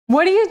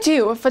What do you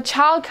do if a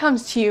child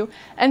comes to you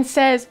and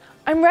says,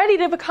 "I'm ready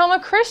to become a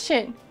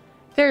Christian"?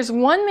 There's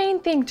one main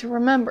thing to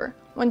remember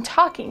when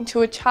talking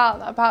to a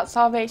child about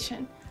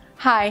salvation.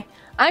 Hi,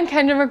 I'm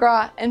Kendra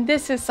McGraw, and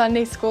this is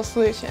Sunday School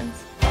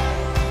Solutions.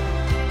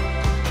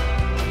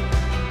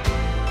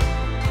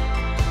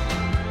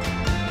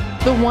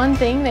 The one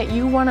thing that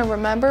you want to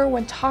remember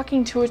when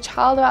talking to a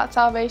child about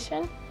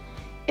salvation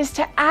is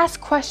to ask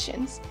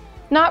questions,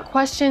 not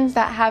questions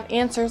that have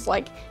answers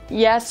like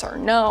yes or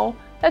no.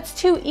 That's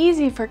too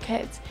easy for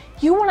kids.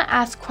 You want to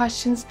ask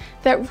questions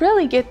that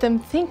really get them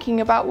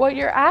thinking about what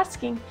you're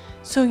asking,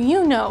 so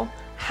you know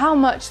how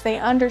much they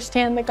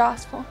understand the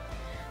gospel.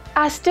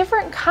 Ask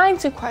different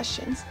kinds of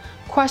questions.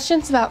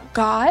 Questions about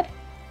God,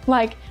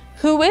 like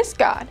who is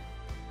God?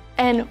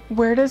 And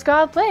where does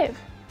God live?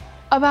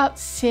 About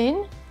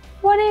sin,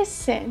 what is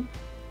sin?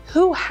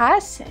 Who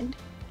has sinned?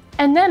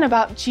 And then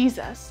about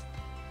Jesus.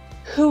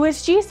 Who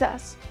is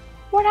Jesus?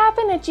 What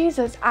happened to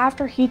Jesus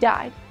after he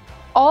died?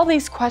 All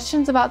these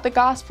questions about the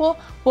gospel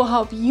will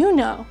help you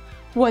know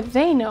what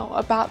they know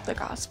about the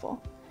gospel.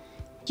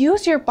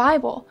 Use your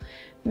Bible.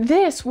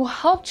 This will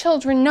help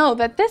children know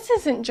that this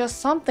isn't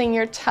just something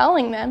you're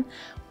telling them,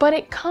 but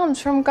it comes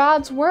from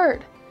God's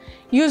Word.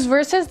 Use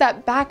verses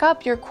that back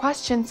up your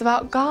questions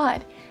about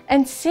God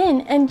and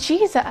sin and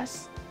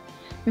Jesus.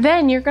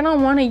 Then you're going to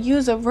want to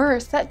use a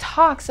verse that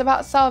talks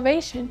about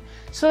salvation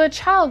so the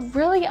child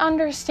really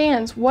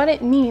understands what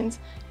it means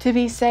to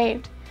be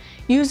saved.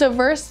 Use a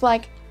verse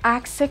like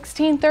Acts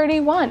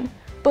 16:31,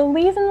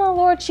 believe in the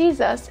Lord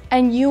Jesus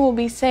and you will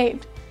be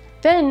saved.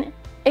 Then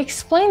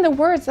explain the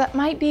words that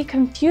might be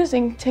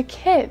confusing to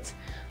kids,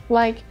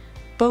 like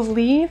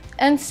believe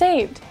and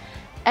saved.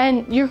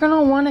 And you're going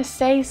to want to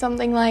say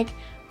something like,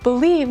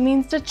 believe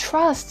means to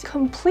trust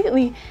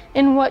completely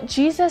in what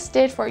Jesus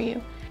did for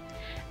you,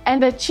 and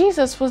that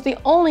Jesus was the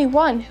only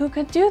one who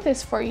could do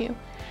this for you.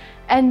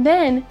 And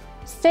then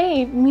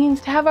saved means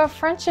to have a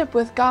friendship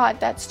with God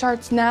that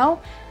starts now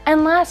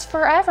and lasts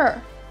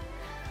forever.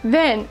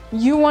 Then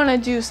you want to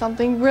do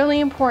something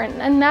really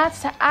important, and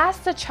that's to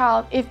ask the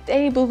child if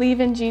they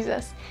believe in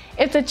Jesus.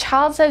 If the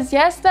child says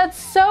yes, that's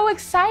so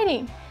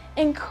exciting.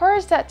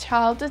 Encourage that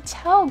child to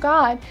tell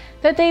God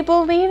that they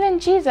believe in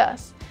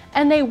Jesus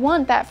and they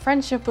want that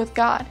friendship with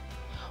God.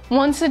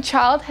 Once the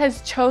child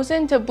has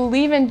chosen to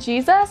believe in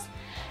Jesus,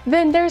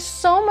 then there's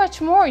so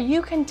much more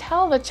you can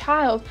tell the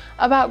child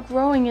about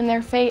growing in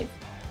their faith.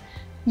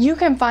 You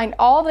can find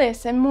all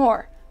this and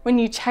more when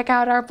you check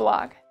out our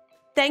blog.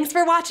 Thanks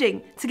for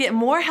watching. To get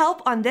more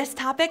help on this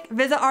topic,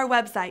 visit our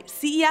website,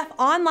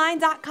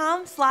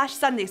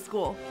 cefonline.com/Sunday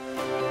School.